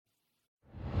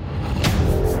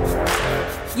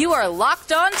You are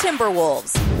Locked On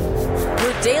Timberwolves,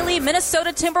 your daily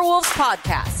Minnesota Timberwolves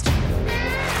podcast.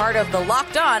 Part of the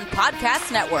Locked On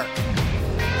Podcast Network,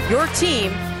 your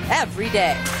team every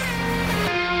day.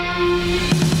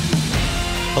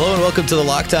 Hello and welcome to the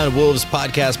Locked On Wolves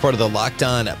podcast, part of the Locked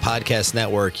On Podcast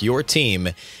Network, your team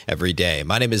every day.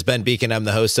 My name is Ben Beacon. I'm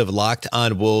the host of Locked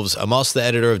On Wolves. I'm also the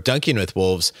editor of Dunking with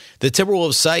Wolves, the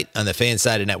Timberwolves site on the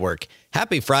Fansided Network.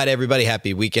 Happy Friday, everybody.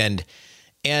 Happy weekend.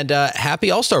 And happy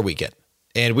All-Star Weekend.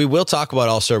 And we will talk about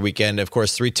All-Star Weekend. Of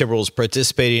course, 3 Timberwolves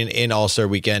participating in All-Star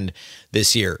Weekend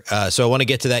this year. So I want to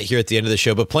get to that here at the end of the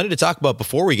show, but plenty to talk about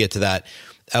before we get to that.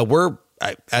 We're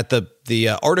at the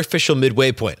artificial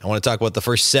midway point. I want to talk about the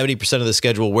first 70% of the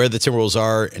schedule, where the Timberwolves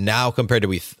are now compared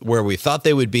to where we thought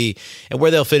they would be, and where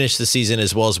they'll finish the season,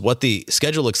 as well as what the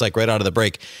schedule looks like right out of the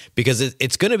break, because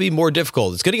it's going to be more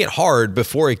difficult. It's going to get hard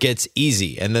before it gets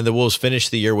easy, and then the Wolves finish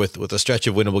the year with a stretch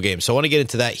of winnable games. So I want to get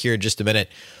into that here in just a minute,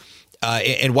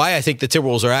 and why I think the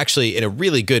Timberwolves are actually in a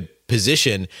really good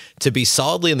position to be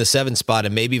solidly in the 7th spot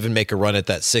and maybe even make a run at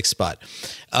that 6th spot.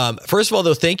 First of all,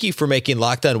 though, thank you for making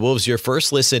Locked On Wolves your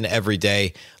first listen every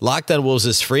day. Locked On Wolves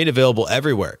is free and available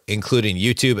everywhere, including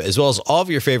YouTube, as well as all of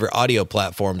your favorite audio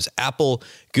platforms, Apple,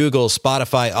 Google,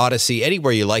 Spotify, Odyssey,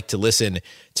 anywhere you like to listen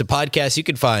to podcasts, you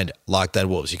can find Locked On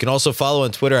Wolves. You can also follow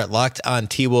on Twitter at Locked On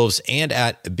T-Wolves and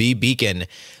at BBeacon.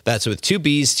 That's with 2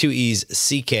 B's, 2 E's,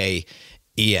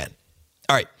 C-K-E-N.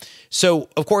 All right. So,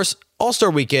 of course,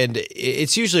 All-Star Weekend,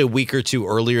 it's usually a week or two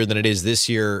earlier than it is this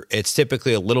year. It's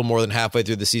typically a little more than halfway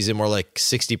through the season, more like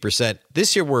 60%.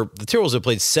 This year, the Timberwolves have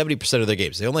played 70% of their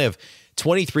games. They only have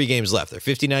 23 games left. They're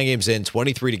 59 games in,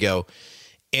 23 to go.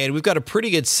 And we've got a pretty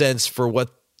good sense for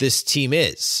what this team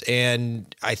is.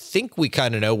 And I think we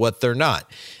kind of know what they're not.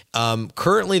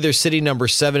 Currently, they're sitting number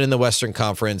 7 in the Western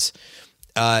Conference.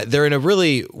 They're in a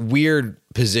really weird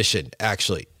position,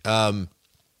 actually.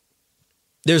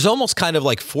 There's almost kind of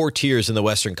like 4 tiers in the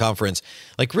Western Conference,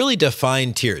 like really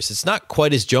defined tiers. It's not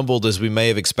quite as jumbled as we may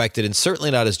have expected, and certainly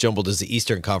not as jumbled as the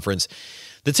Eastern Conference.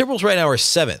 The Timberwolves right now are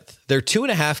 7th. They're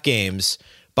 2.5 games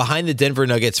behind the Denver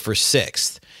Nuggets for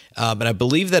 6th. And I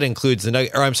believe that includes the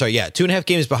Nuggets, 2.5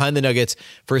 games behind the Nuggets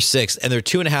for 6th, and they're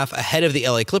 2.5 ahead of the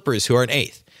LA Clippers, who are in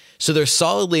 8th. So they're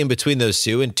solidly in between those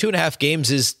two, and 2.5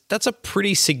 games that's a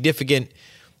pretty significant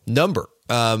number.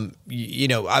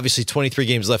 Obviously 23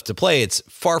 games left to play. It's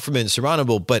far from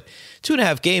insurmountable, but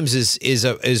 2.5 games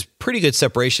is pretty good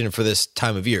separation for this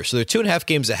time of year. So they're 2.5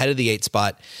 games ahead of the 8th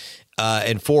spot,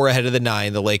 and 4 ahead of the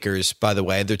 9, the Lakers, by the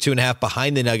way. They're 2.5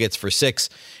 behind the Nuggets for 6,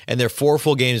 and they're 4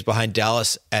 full games behind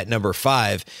Dallas at number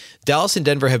 5. Dallas and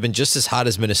Denver have been just as hot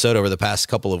as Minnesota over the past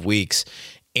couple of weeks,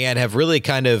 and have really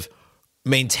kind of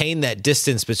maintain that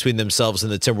distance between themselves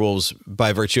and the Timberwolves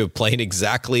by virtue of playing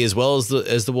exactly as well as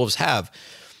the Wolves have.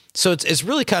 So it's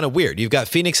really kind of weird. You've got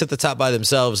Phoenix at the top by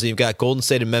themselves, and you've got Golden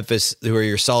State and Memphis, who are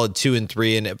your solid 2 and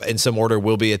 3, and in some order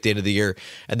will be at the end of the year.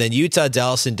 And then Utah,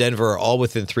 Dallas, and Denver are all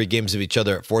within 3 games of each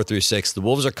other at 4 through 6. The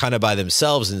Wolves are kind of by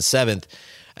themselves in 7th.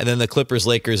 And then the Clippers,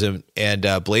 Lakers,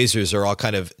 and Blazers are all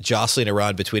kind of jostling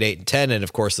around between 8 and 10. And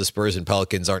of course, the Spurs and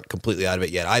Pelicans aren't completely out of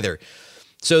it yet either.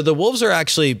 So the Wolves are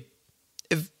actually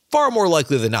far more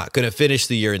likely than not going to finish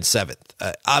the year in 7th.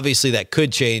 Obviously, that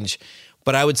could change,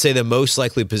 but I would say the most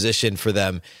likely position for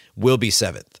them will be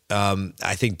 7th.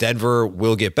 I think Denver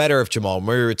will get better. If Jamal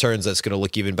Murray returns, that's going to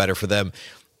look even better for them.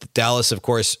 Dallas, of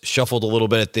course, shuffled a little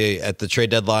bit at the trade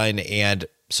deadline, and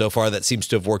so far that seems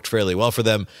to have worked fairly well for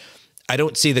them. I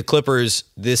don't see the Clippers,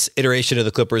 this iteration of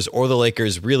the Clippers or the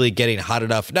Lakers, really getting hot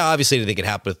enough. Now, obviously, anything can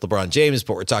happen with LeBron James,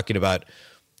 but we're talking about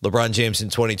LeBron James in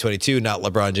 2022, not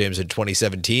LeBron James in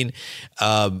 2017.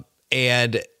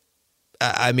 And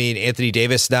I mean, Anthony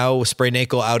Davis now sprained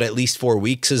ankle, out at least 4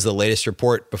 weeks is the latest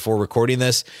report before recording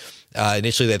this.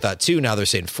 Initially they thought 2, now they're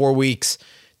saying 4 weeks.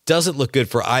 Doesn't look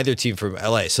good for either team from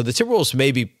LA. So the Timberwolves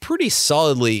may be pretty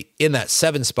solidly in that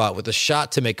 7th spot with a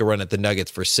shot to make a run at the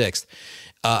Nuggets for 6th.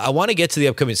 I want to get to the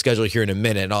upcoming schedule here in a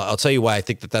minute, and I'll tell you why I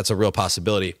think that that's a real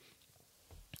possibility.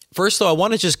 First, though, I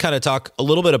want to just kind of talk a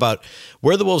little bit about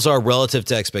where the Wolves are relative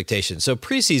to expectations. So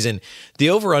preseason, the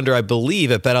over-under, I believe,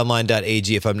 at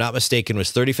betonline.ag, if I'm not mistaken,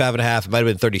 was 35.5. It might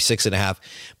have been 36.5,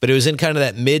 but it was in kind of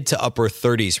that mid to upper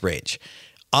 30s range.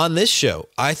 On this show,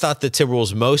 I thought the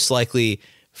Timberwolves' most likely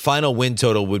final win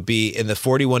total would be in the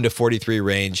 41 to 43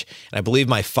 range, and I believe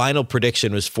my final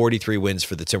prediction was 43 wins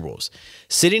for the Timberwolves.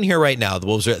 Sitting here right now, the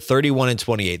Wolves are at 31 and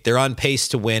 28. They're on pace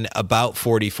to win about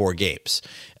 44 games.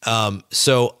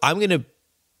 So I'm going to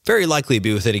very likely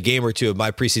be within a game or two of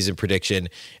my preseason prediction.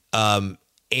 And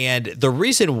the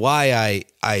reason why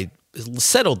I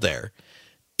settled there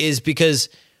is because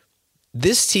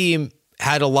this team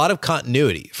had a lot of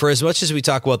continuity. For as much as we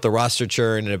talk about the roster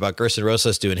churn and about Gerson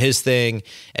Rosas doing his thing,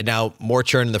 and now more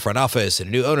churn in the front office and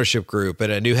a new ownership group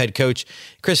and a new head coach,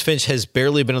 Chris Finch has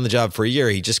barely been on the job for a year.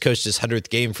 He just coached his 100th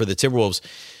game for the Timberwolves.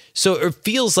 So it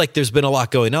feels like there's been a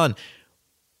lot going on.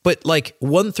 But like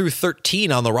 1 through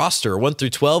 13 on the roster, 1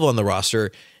 through 12 on the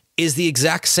roster is the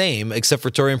exact same, except for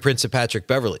Taurean Prince and Patrick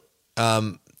Beverley.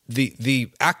 The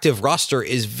active roster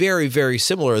is very, very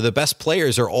similar. The best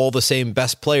players are all the same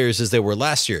best players as they were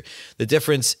last year. The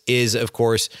difference is, of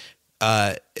course,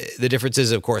 health.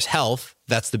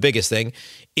 That's the biggest thing.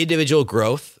 Individual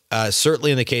growth,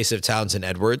 certainly in the case of Towns and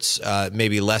Edwards,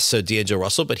 maybe less so D'Angelo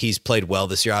Russell, but he's played well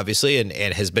this year, obviously,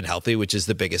 and has been healthy, which is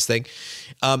the biggest thing.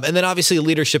 And then obviously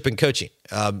leadership and coaching.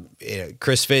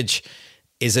 Chris Finch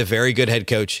is a very good head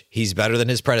coach. He's better than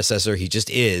his predecessor. He just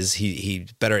is.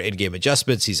 He's better at in-game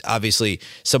adjustments. He's obviously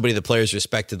somebody the players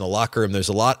respect in the locker room. There's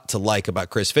a lot to like about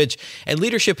Chris Finch and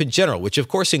leadership in general, which of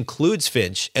course includes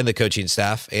Finch and the coaching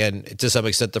staff and to some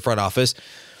extent the front office,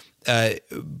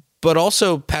 but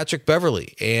also Patrick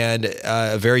Beverley and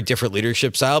a very different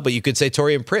leadership style. But you could say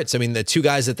Taurean Prince. I mean, the two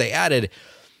guys that they added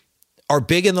are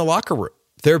big in the locker room.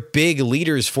 They're big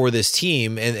leaders for this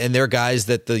team, and they're guys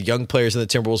that the young players in the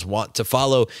Timberwolves want to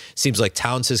follow. Seems like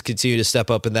Towns has continued to step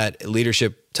up in that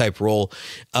leadership type role.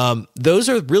 Those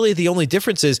are really the only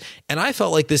differences, and I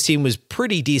felt like this team was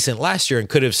pretty decent last year and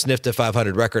could have sniffed a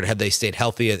 500 record had they stayed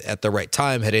healthy at the right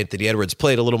time, had Anthony Edwards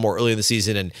played a little more early in the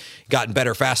season and gotten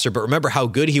better faster. But remember how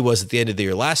good he was at the end of the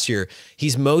year last year.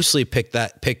 He's mostly picked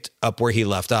up where he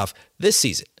left off this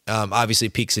season. Obviously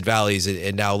peaks and valleys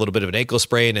and now a little bit of an ankle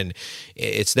sprain, and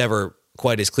it's never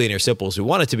quite as clean or simple as we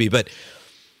want it to be, but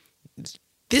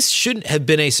this shouldn't have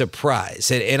been a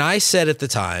surprise. And I said at the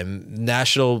time,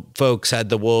 national folks had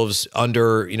the Wolves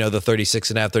under, the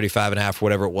 36.5, 35.5,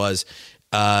 whatever it was.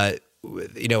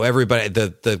 Everybody,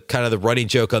 the kind of the running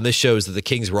joke on this show is that the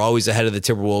Kings were always ahead of the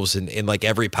Timberwolves in like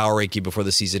every power ranking before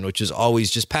the season, which is always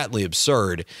just patently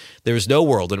absurd. There was no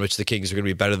world in which the Kings are going to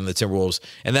be better than the Timberwolves.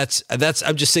 And that's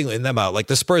I'm just singling them out. Like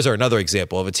the Spurs are another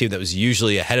example of a team that was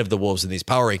usually ahead of the Wolves in these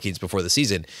power rankings before the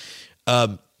season.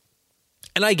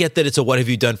 And I get that it's a what have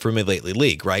you done for me lately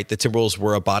league, right? The Timberwolves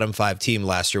were a bottom 5 team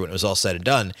last year when it was all said and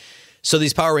done. So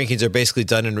these power rankings are basically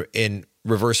done in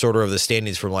reverse order of the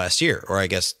standings from last year, or I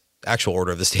guess actual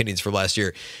order of the standings from last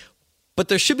year. But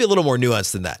there should be a little more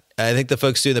nuance than that. I think the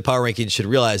folks doing the power rankings should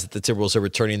realize that the Timberwolves are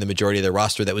returning the majority of their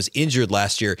roster that was injured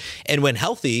last year. And when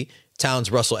healthy, Towns,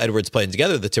 Russell, Edwards playing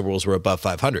together, the Timberwolves were above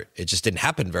 500. It just didn't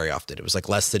happen very often. It was like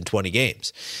less than 20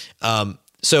 games.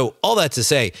 So all that to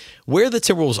say, where the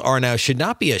Timberwolves are now should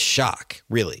not be a shock,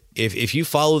 really. If you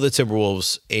follow the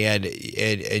Timberwolves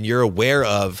and you're aware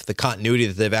of the continuity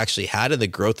that they've actually had and the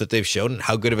growth that they've shown and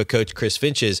how good of a coach Chris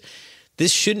Finch is,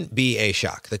 this shouldn't be a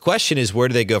shock. The question is, where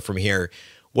do they go from here?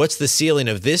 What's the ceiling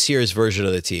of this year's version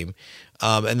of the team?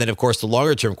 And then, of course, the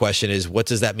longer-term question is, what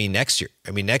does that mean next year?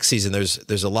 I mean, next season,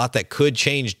 there's a lot that could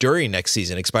change during next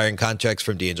season. Expiring contracts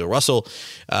from D'Angelo Russell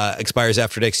expires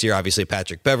after next year. Obviously,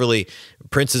 Patrick Beverley.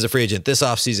 Prince is a free agent this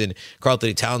offseason.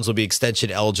 Karl-Anthony Towns will be extension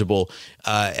eligible.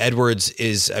 Edwards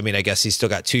is, I guess he's still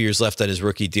got 2 years left on his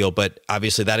rookie deal, but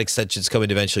obviously that extension's coming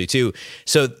eventually too.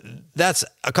 So that's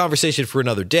a conversation for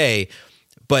another day.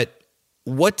 But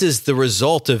what does the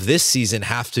result of this season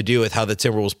have to do with how the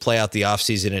Timberwolves play out the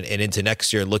offseason and into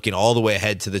next year, looking all the way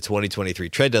ahead to the 2023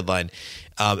 trade deadline?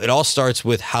 It all starts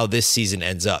with how this season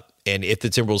ends up. And if the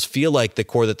Timberwolves feel like the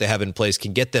core that they have in place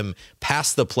can get them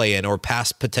past the play-in or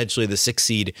past potentially the 6th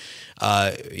seed,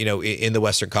 in the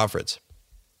Western Conference.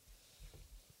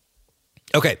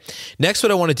 Okay, next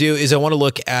what I want to do is I want to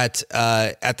look at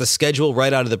the schedule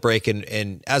right out of the break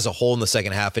and as a whole in the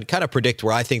second half and kind of predict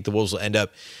where I think the Wolves will end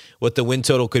up, what the win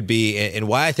total could be, and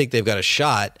why I think they've got a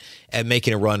shot at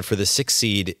making a run for the 6th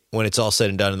seed when it's all said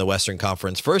and done in the Western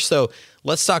Conference. First, though,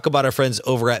 let's talk about our friends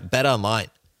over at BetOnline.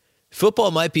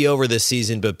 Football might be over this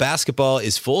season, but basketball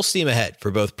is full steam ahead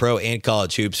for both pro and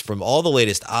college hoops. From all the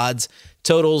latest odds,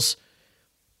 totals,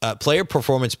 player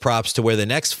performance props to where the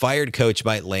next fired coach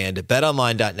might land,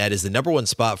 BetOnline.net is the #1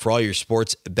 spot for all your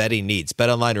sports betting needs.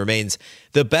 BetOnline remains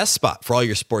the best spot for all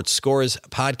your sports scores,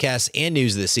 podcasts, and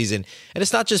news this season. And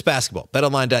it's not just basketball.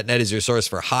 BetOnline.net is your source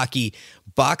for hockey,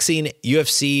 boxing,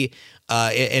 UFC,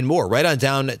 and more, right on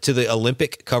down to the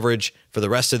Olympic coverage for the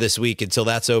rest of this week until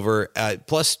that's over,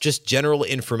 plus just general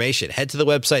information. Head to the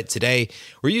website today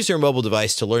or use your mobile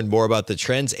device to learn more about the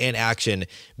trends and action.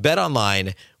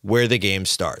 BetOnline, where the game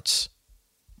starts.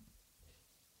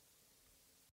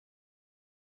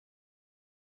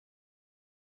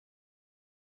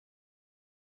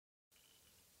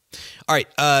 All right.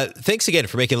 Thanks again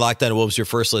for making Locked On Wolves your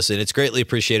first listen. It's greatly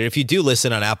appreciated. If you do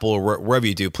listen on Apple or wherever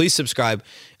you do, please subscribe.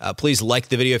 Please like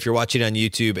the video if you're watching on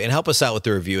YouTube, and help us out with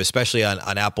the review, especially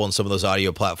on Apple and some of those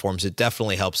audio platforms. It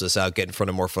definitely helps us out, get in front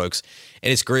of more folks,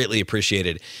 and it's greatly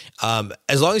appreciated.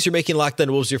 As long as you're making Locked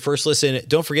On Wolves your first listen,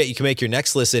 don't forget you can make your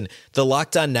next listen the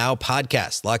Locked On Now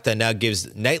podcast. Locked On Now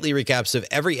gives nightly recaps of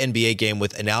every NBA game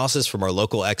with analysis from our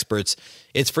local experts.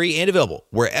 It's free and available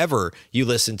wherever you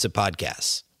listen to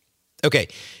podcasts. Okay,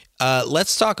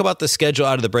 let's talk about the schedule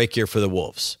out of the break here for the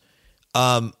Wolves.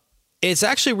 It's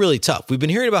actually really tough. We've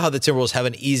been hearing about how the Timberwolves have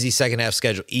an easy second half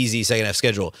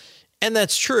schedule, and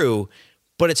that's true,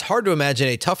 but it's hard to imagine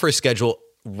a tougher schedule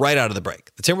right out of the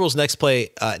break. The Timberwolves next play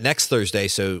next Thursday,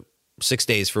 so 6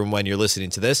 days from when you're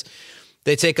listening to this.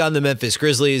 They take on the Memphis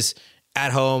Grizzlies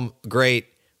at home, great,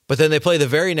 but then they play the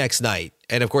very next night,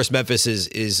 and of course Memphis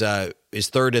is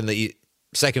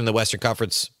second in the Western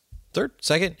Conference.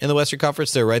 Second in the Western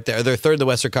Conference. They're right there. They're third in the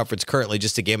Western Conference currently,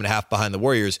 just a game and a half behind the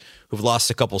Warriors, who've lost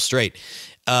a couple straight.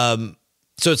 So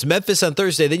it's Memphis on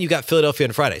Thursday. Then you got Philadelphia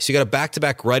on Friday. So you got a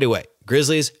back-to-back right away.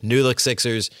 Grizzlies, new look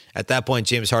Sixers. At that point,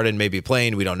 James Harden may be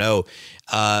playing. We don't know.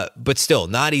 But still,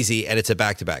 not easy, and it's a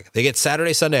back-to-back. They get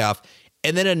Saturday, Sunday off,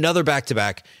 and then another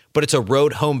back-to-back, but it's a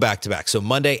road home back-to-back. So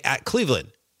Monday at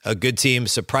Cleveland. A good team,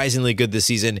 surprisingly good this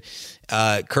season,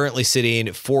 currently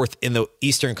sitting fourth in the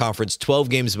Eastern Conference, 12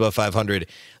 games above 500.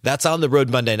 That's on the road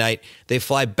Monday night. They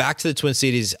fly back to the Twin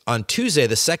Cities on Tuesday,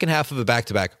 the second half of a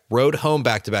back-to-back, road home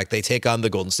back-to-back. They take on the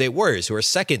Golden State Warriors, who are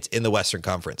second in the Western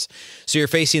Conference. So you're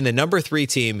facing the number 3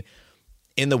 team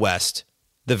in the West.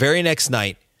 The very next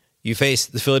night, you face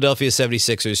the Philadelphia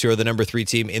 76ers, who are the number 3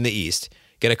 team in the East.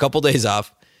 Get a couple days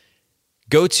off.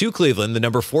 Go to Cleveland, the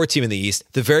number 4 team in the East.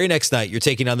 The very next night, you're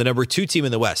taking on the number 2 team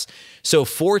in the West. So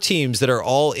 4 teams that are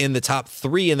all in the top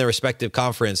 3 in their respective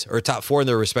conference, or top 4 in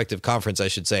their respective conference, I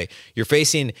should say, you're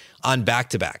facing on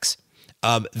back-to-backs.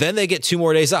 Then they get 2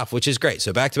 more days off, which is great.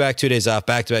 So back-to-back, 2 days off,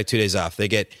 back-to-back, 2 days off. They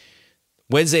get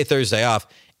Wednesday, Thursday off,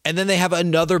 and then they have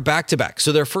another back-to-back.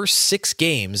 So their first 6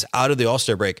 games out of the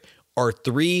All-Star break are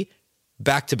 3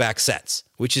 back-to-back sets,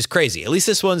 which is crazy. At least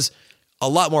this one's a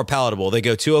lot more palatable. They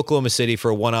go to Oklahoma City for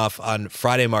a one-off on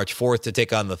Friday, March 4th to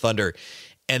take on the Thunder.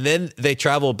 And then they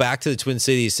travel back to the Twin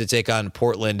Cities to take on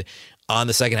Portland on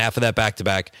the second half of that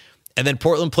back-to-back. And then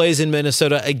Portland plays in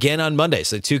Minnesota again on Monday.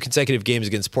 So 2 consecutive games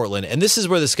against Portland. And this is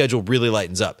where the schedule really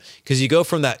lightens up, because you go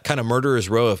from that kind of murderer's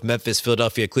row of Memphis,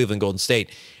 Philadelphia, Cleveland, Golden State,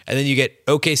 and then you get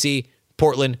OKC,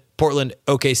 Portland,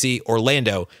 OKC,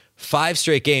 Orlando. 5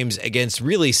 straight games against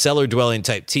really cellar-dwelling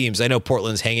type teams. I know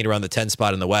Portland's hanging around the 10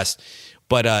 spot in the West,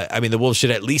 but the Wolves should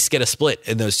at least get a split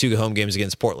in those 2 home games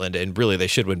against Portland, and really they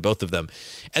should win both of them.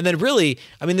 And then really,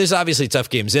 there's obviously tough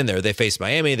games in there. They face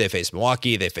Miami, they face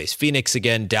Milwaukee, they face Phoenix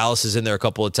again. Dallas is in there a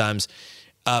couple of times.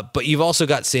 But you've also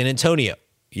got San Antonio.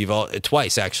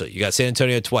 Twice, actually. You got San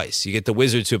Antonio twice. You get the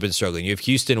Wizards, who have been struggling. You have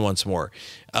Houston once more.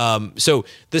 So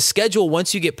the schedule,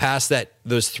 once you get past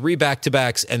those 3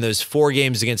 back-to-backs and those 4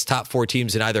 games against top 4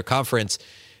 teams in either conference,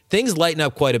 things lighten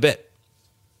up quite a bit.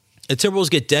 The Timberwolves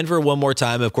get Denver one more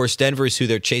time. Of course, Denver is who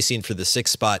they're chasing for the 6th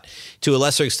spot. To a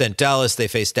lesser extent, Dallas. They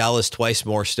face Dallas twice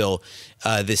more still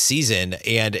this season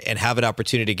and have an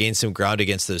opportunity to gain some ground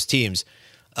against those teams.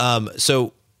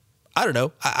 So I don't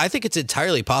know. I think it's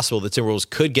entirely possible the Timberwolves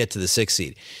could get to the 6th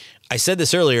seed. I said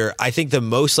this earlier. I think the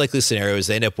most likely scenario is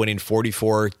they end up winning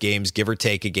 44 games, give or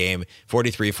take a game,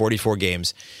 43, 44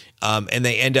 games. And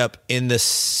they end up in the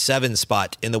 7th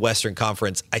spot in the Western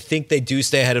Conference. I think they do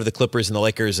stay ahead of the Clippers and the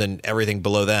Lakers and everything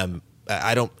below them.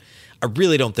 I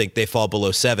really don't think they fall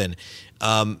below 7.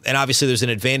 And obviously there's an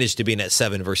advantage to being at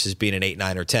 7 versus being an 8,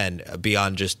 9, or 10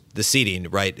 beyond just the seeding,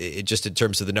 right? Just in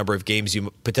terms of the number of games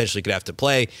you potentially could have to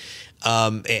play,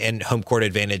 and home court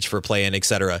advantage for play-in, et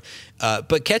cetera.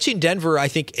 But catching Denver, I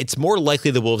think it's more likely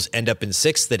the Wolves end up in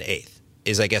 6th than 8th.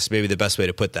 Is, I guess, maybe the best way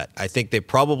to put that. I think they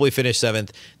probably finish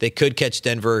 7th. They could catch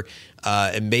Denver,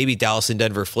 and maybe Dallas and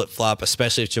Denver flip-flop,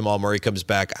 especially if Jamal Murray comes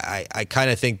back. I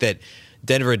kind of think that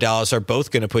Denver and Dallas are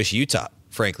both going to push Utah,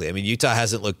 frankly. Utah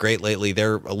hasn't looked great lately.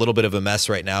 They're a little bit of a mess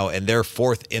right now, and they're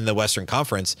 4th in the Western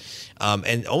Conference,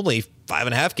 and only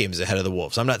 5.5 games ahead of the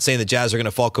Wolves. I'm not saying the Jazz are going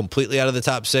to fall completely out of the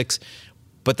top 6,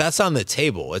 but that's on the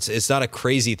table. It's not a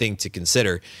crazy thing to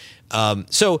consider.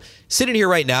 So sitting here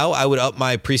right now, I would up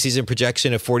my preseason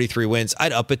projection of 43 wins.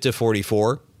 I'd up it to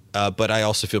 44, but I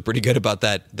also feel pretty good about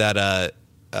that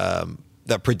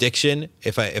prediction.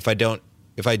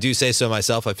 If I do say so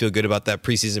myself, I feel good about that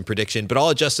preseason prediction. But I'll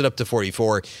adjust it up to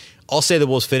 44. I'll say the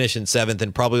Wolves finish in 7th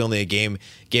and probably only a game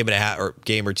and a half, or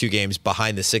game or 2 games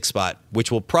behind the 6th spot,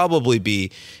 which will probably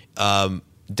be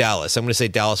Dallas. I'm going to say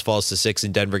Dallas falls to 6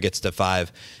 and Denver gets to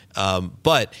 5.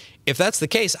 But if that's the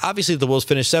case, obviously the Wolves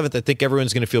finish 7th. I think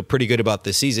everyone's going to feel pretty good about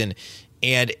this season.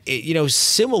 And,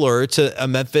 similar to a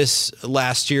Memphis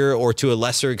last year, or to a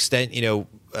lesser extent,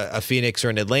 a Phoenix or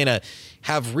an Atlanta,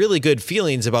 have really good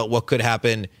feelings about what could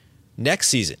happen next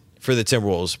season for the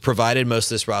Timberwolves, provided most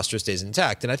of this roster stays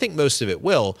intact. And I think most of it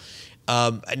will.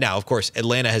 Now, of course,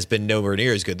 Atlanta has been nowhere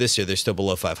near as good this year. They're still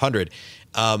below 500.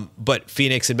 But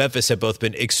Phoenix and Memphis have both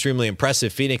been extremely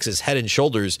impressive. Phoenix is head and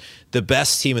shoulders the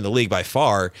best team in the league by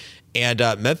far. And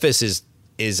Memphis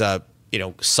is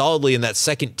solidly in that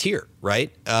second tier,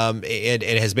 right? And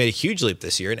has made a huge leap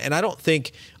this year. And I don't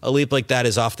think a leap like that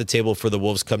is off the table for the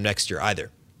Wolves come next year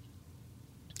either.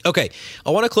 Okay,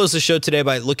 I want to close the show today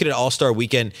by looking at All-Star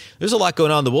Weekend. There's a lot going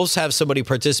on. The Wolves have somebody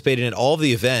participating in all of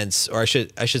the events, or I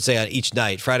should say on each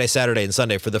night, Friday, Saturday, and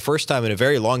Sunday, for the first time in a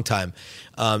very long time.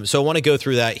 So I want to go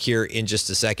through that here in just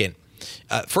a second.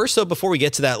 First, though, before we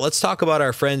get to that, let's talk about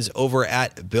our friends over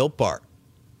at Built Bar.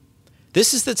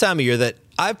 This is the time of year that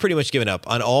I've pretty much given up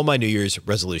on all my New Year's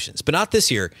resolutions, but not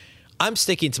this year. I'm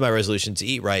sticking to my resolution to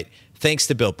eat right, thanks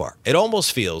to Built Bar. It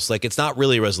almost feels like it's not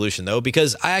really a resolution, though,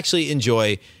 because I actually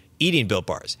enjoy eating Built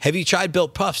Bars. Have you tried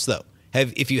Built Puffs, though?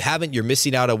 If you haven't, you're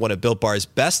missing out on one of Built Bar's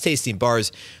best tasting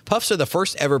bars. Puffs are the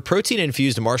first ever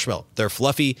protein-infused marshmallow. They're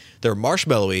fluffy, they're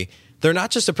marshmallowy. They're not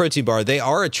just a protein bar, they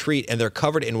are a treat, and they're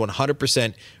covered in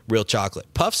 100% real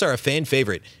chocolate. Puffs are a fan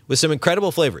favorite with some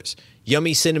incredible flavors.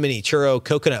 Yummy cinnamony churro,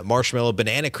 coconut marshmallow,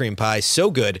 banana cream pie, so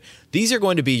good. These are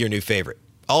going to be your new favorite.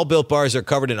 All Built Bars are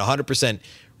covered in 100%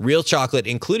 real chocolate,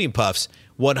 including Puffs.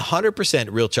 100%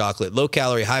 real chocolate, low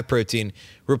calorie, high protein.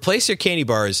 Replace your candy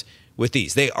bars with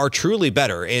these. They are truly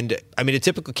better. And I mean, a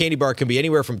typical candy bar can be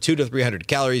anywhere from 200 to 300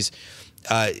 calories.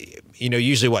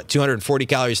 Usually 240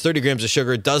 calories, 30 grams of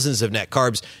sugar, dozens of net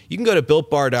carbs. You can go to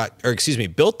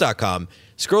built.com,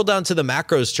 scroll down to the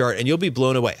macros chart, and you'll be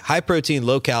blown away. High protein,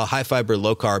 low cal, high fiber,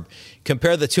 low carb.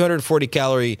 Compare the 240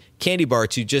 calorie candy bar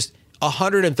to just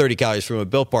 130 calories from a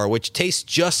Built Bar, which tastes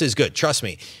just as good. Trust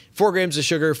me. 4 grams of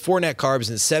sugar, 4 net carbs,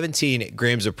 and 17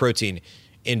 grams of protein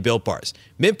in Built Bars.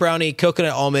 Mint brownie,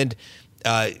 coconut almond,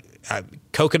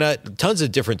 coconut, tons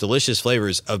of different delicious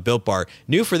flavors of Built Bar.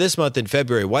 New for this month in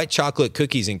February, white chocolate,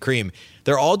 cookies, and cream.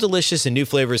 They're all delicious, and new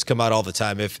flavors come out all the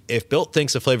time. If Built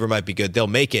thinks a flavor might be good, they'll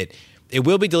make it. It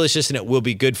will be delicious, and it will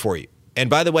be good for you. And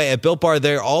by the way, at Built Bar,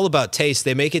 they're all about taste.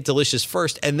 They make it delicious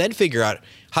first and then figure out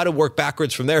how to work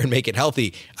backwards from there and make it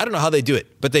healthy. I don't know how they do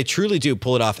it, but they truly do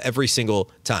pull it off every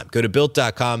single time. Go to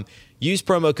Built.com, use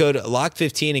promo code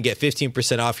LOCK15 and get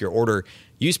 15% off your order.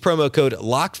 Use promo code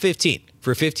LOCK15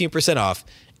 for 15% off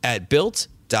at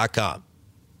Built.com.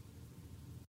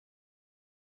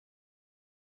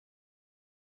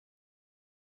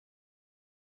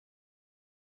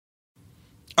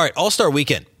 All right, All-Star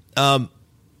Weekend.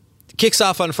 Kicks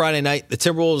off on Friday night. The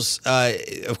Timberwolves,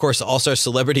 of course, the All-Star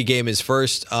Celebrity Game is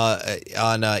first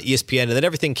on ESPN, and then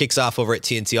everything kicks off over at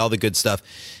TNT, all the good stuff.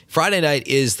 Friday night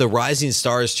is the Rising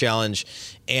Stars Challenge,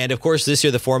 and of course, this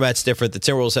year the format's different. The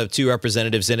Timberwolves have 2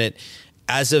 representatives in it.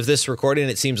 As of this recording,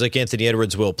 it seems like Anthony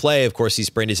Edwards will play. Of course, he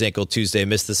sprained his ankle Tuesday,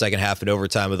 missed the second half in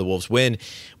overtime of the Wolves' win,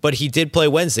 but he did play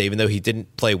Wednesday, even though he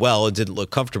didn't play well and didn't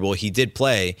look comfortable. He did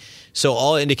play, so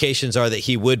all indications are that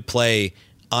he would play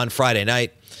on Friday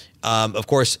night. Of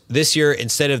course, this year,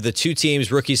 instead of the 2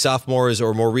 teams, rookies, sophomores,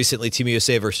 or more recently Team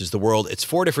USA versus the World, it's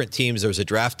 4 different teams. There was a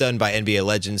draft done by NBA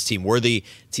legends, Team Worthy,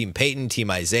 Team Peyton,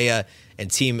 Team Isaiah, and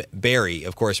Team Barry.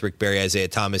 Of course, Rick Barry, Isaiah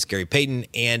Thomas, Gary Payton,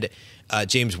 and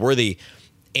James Worthy.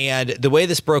 And the way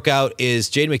this broke out is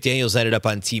Jaden McDaniels ended up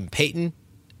on Team Peyton,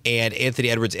 and Anthony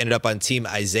Edwards ended up on Team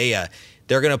Isaiah.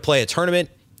 They're going to play a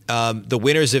tournament. The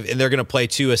winners and they're going to play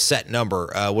to a set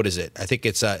number. What is it? I think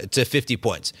it's 50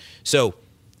 points. So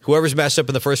whoever's matched up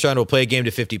in the first round will play a game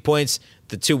to 50 points.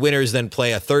 The 2 winners then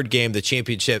play a third game, the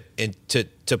championship,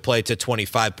 to play to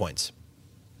 25 points.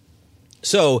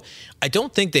 So I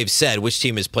don't think they've said which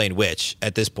team is playing which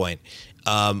at this point.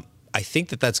 I think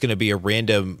that's going to be a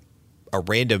random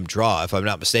draw, if I'm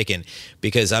not mistaken,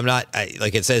 because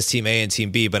like it says Team A and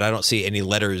Team B, but I don't see any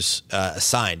letters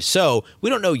assigned. So we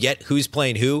don't know yet who's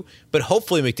playing who, but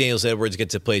hopefully McDaniels and Edwards get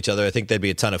to play each other. I think that'd be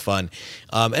a ton of fun.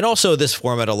 And also this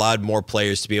format allowed more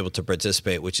players to be able to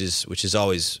participate, which is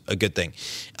always a good thing.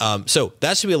 So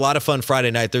that should be a lot of fun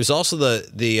Friday night. There's also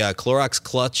the Clorox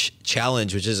Clutch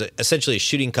Challenge, which is essentially a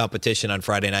shooting competition on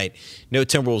Friday night. No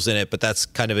Timberwolves in it, but that's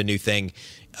kind of a new thing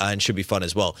and should be fun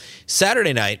as well.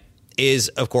 Saturday night, is,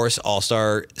 of course,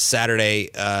 All-Star Saturday.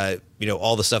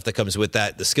 All the stuff that comes with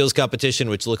that. The skills competition,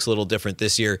 which looks a little different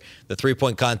this year. The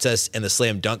three-point contest and the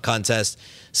slam dunk contest.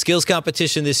 Skills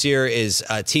competition this year is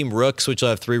Team Rooks, which will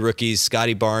have 3 rookies,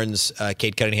 Scotty Barnes,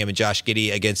 Cade Cunningham, and Josh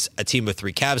Giddey, against a team of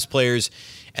 3 Cavs players.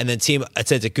 And then Team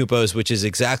Antetokounmpos, which is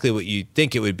exactly what you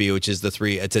think it would be, which is the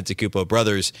 3 Antetokounmpo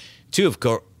brothers, two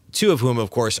of whom, of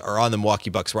course, are on the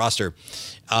Milwaukee Bucks roster.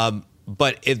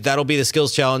 But that'll be the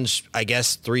skills challenge, I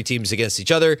guess, 3 teams against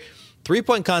each other.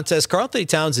 Three-point contest, Karl-Anthony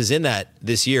Towns is in that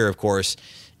this year, of course.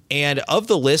 And of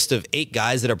the list of 8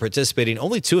 guys that are participating,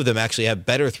 only 2 of them actually have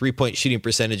better three-point shooting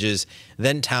percentages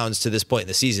than Towns to this point in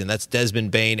the season. That's Desmond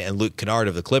Bane and Luke Kennard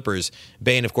of the Clippers.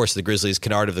 Bane, of course, of the Grizzlies,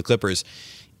 Kennard of the Clippers.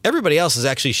 Everybody else is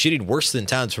actually shooting worse than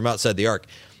Towns from outside the arc.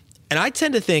 And I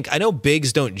tend to think, I know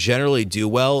bigs don't generally do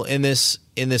well in this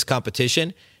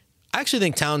competition. I actually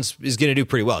think Towns is going to do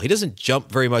pretty well. He doesn't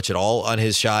jump very much at all on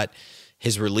his shot.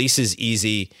 His release is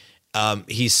easy.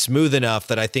 He's smooth enough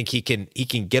that I think he can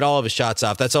get all of his shots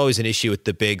off. That's always an issue with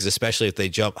the bigs, especially if they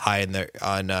jump high in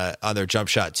on their jump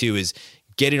shot too, is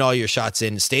getting all your shots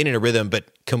in, staying in a rhythm, but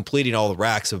completing all the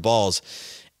racks of balls.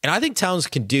 And I think Towns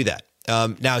can do that.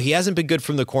 Now, he hasn't been good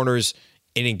from the corners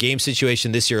in a game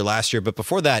situation this year or last year, but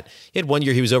before that, he had one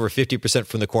year he was over 50%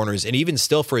 from the corners, and even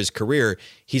still for his career,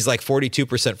 he's like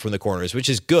 42% from the corners, which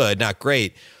is good, not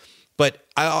great. But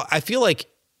I feel like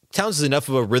Towns is enough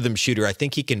of a rhythm shooter. I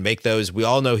think he can make those. We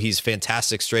all know he's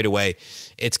fantastic straight away.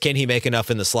 It's can he make enough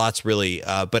in the slots, really?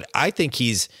 But I think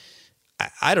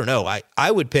I don't know.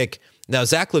 I would pick. Now,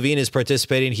 Zach LaVine is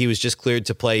participating. He was just cleared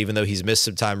to play, even though he's missed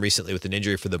some time recently with an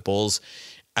injury for the Bulls.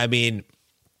 I mean,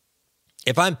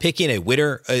 if I'm picking a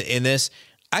winner in this,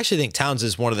 I actually think Towns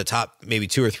is one of the top maybe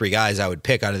 2 or 3 guys I would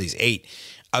pick out of these 8.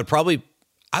 I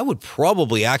would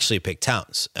probably actually pick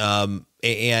Towns.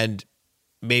 And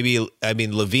maybe,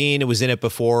 LaVine was in it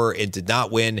before and did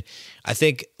not win. I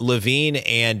think LaVine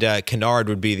and Kennard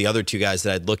would be the other 2 guys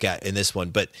that I'd look at in this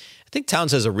one. But I think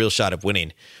Towns has a real shot of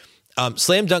winning.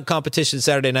 Slam dunk competition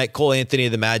Saturday night. Cole Anthony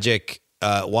of the Magic,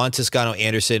 Juan Toscano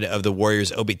Anderson of the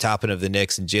Warriors, Obi Toppin of the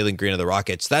Knicks, and Jalen Green of the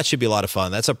Rockets. That should be a lot of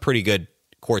fun. That's a pretty good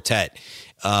quartet.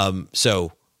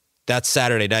 So that's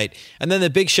Saturday night. And then the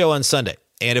big show on Sunday.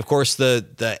 And of course, in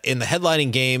the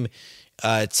headlining game,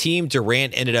 Team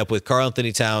Durant ended up with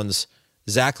Karl-Anthony Towns,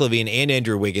 Zach LaVine, and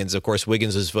Andrew Wiggins. Of course,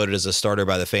 Wiggins was voted as a starter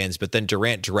by the fans, but then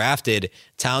Durant drafted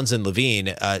Towns and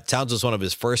LaVine. Towns was one of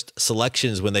his first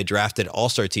selections when they drafted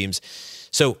all-star teams.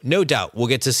 So no doubt we'll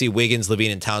get to see Wiggins,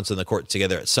 LaVine, and Towns on the court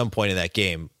together at some point in that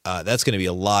game. That's going to be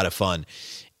a lot of fun.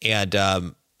 And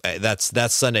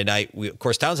that's Sunday night. Of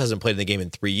course, Towns hasn't played in the game in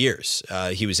 3 years.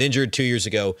 He was injured 2 years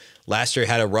ago. Last year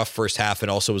had a rough first half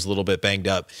and also was a little bit banged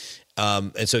up.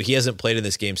 And so he hasn't played in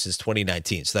this game since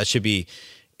 2019. So that should be,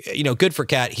 good for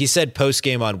Cat. He said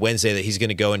post-game on Wednesday that he's going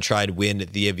to go and try and win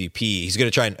the MVP. He's going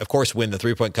to try and, of course, win the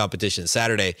three-point competition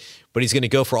Saturday, but he's going to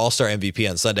go for All-Star MVP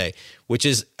on Sunday, which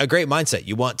is a great mindset.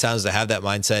 You want Towns to have that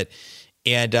mindset.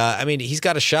 And, he's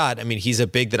got a shot. He's a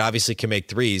big that obviously can make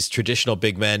threes. Traditional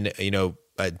big men,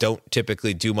 don't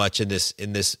typically do much in this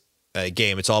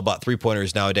game. It's all about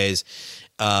three-pointers nowadays.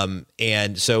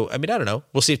 And so, I don't know.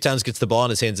 We'll see if Towns gets the ball in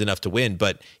his hands enough to win,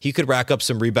 but he could rack up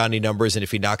some rebounding numbers. And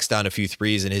if he knocks down a few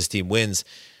threes and his team wins,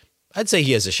 I'd say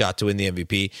he has a shot to win the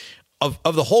MVP.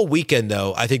 Of the whole weekend,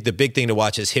 though, I think the big thing to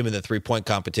watch is him in the three-point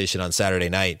competition on Saturday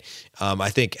night.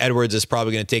 I think Edwards is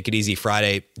probably going to take it easy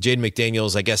Friday. Jaden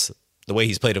McDaniels, I guess the way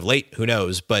he's played of late, who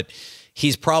knows? But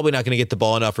he's probably not going to get the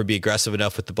ball enough or be aggressive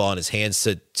enough with the ball in his hands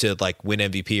to like win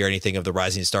MVP or anything of the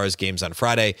Rising Stars games on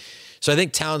Friday. So I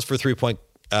think Towns for three-point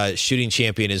shooting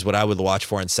champion is what I would watch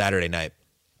for on Saturday night.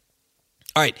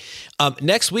 All right.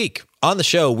 Next week on the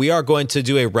show, we are going to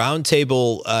do a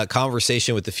roundtable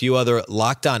conversation with a few other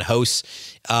Locked On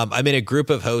hosts. I'm in a group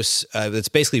of hosts that's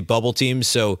basically bubble teams.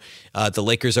 So the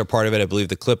Lakers are part of it. I believe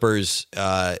the Clippers,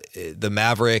 the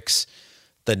Mavericks,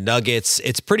 the Nuggets.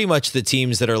 It's pretty much the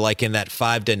teams that are like in that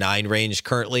 5 to 9 range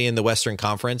currently in the Western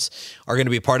Conference are going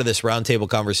to be part of this roundtable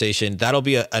conversation. That'll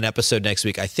be an episode next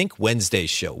week. I think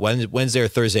Wednesday's show, Wednesday or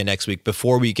Thursday next week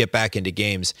before we get back into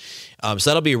games. So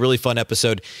that'll be a really fun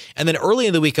episode. And then early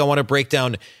in the week, I want to break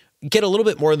down, get a little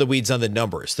bit more in the weeds on the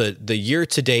numbers, the year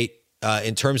to date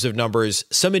in terms of numbers,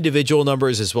 some individual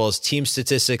numbers, as well as team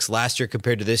statistics last year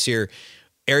compared to this year.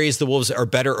 Areas the Wolves are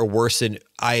better or worse than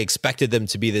I expected them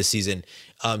to be this season.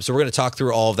 So we're going to talk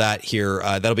through all of that here.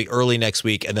 That'll be early next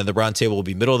week, and then the roundtable will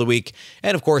be middle of the week.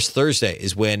 And, of course, Thursday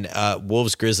is when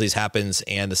Wolves-Grizzlies happens,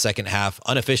 and the second half,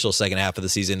 unofficial second half of the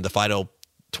season, the final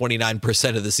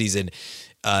 29% of the season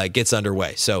gets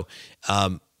underway. So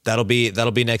that'll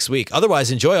be next week. Otherwise,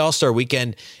 enjoy All-Star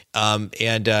Weekend.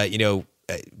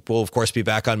 we'll, of course, be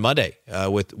back on Monday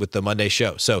with the Monday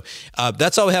show. So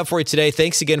that's all we have for you today.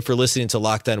 Thanks again for listening to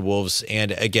Locked On Wolves.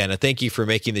 And again, a thank you for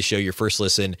making the show your first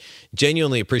listen.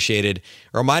 Genuinely appreciated.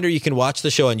 A reminder, you can watch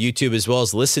the show on YouTube as well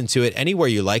as listen to it anywhere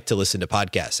you like to listen to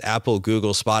podcasts. Apple,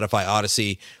 Google, Spotify,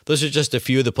 Odyssey. Those are just a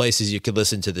few of the places you could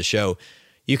listen to the show.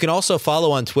 You can also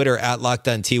follow on Twitter at Locked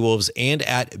On T-Wolves and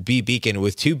at BBeacon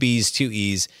with 2 B's, 2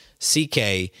 E's,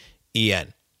 CKEN.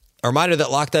 A reminder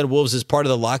that Locked On Wolves is part of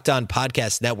the Locked On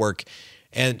Podcast Network.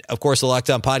 And, of course, the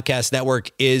Locked On Podcast Network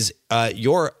is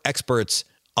your experts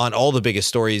on all the biggest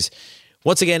stories.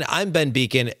 Once again, I'm Ben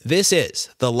Beacon. This is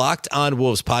the Locked On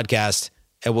Wolves podcast,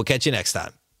 and we'll catch you next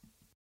time.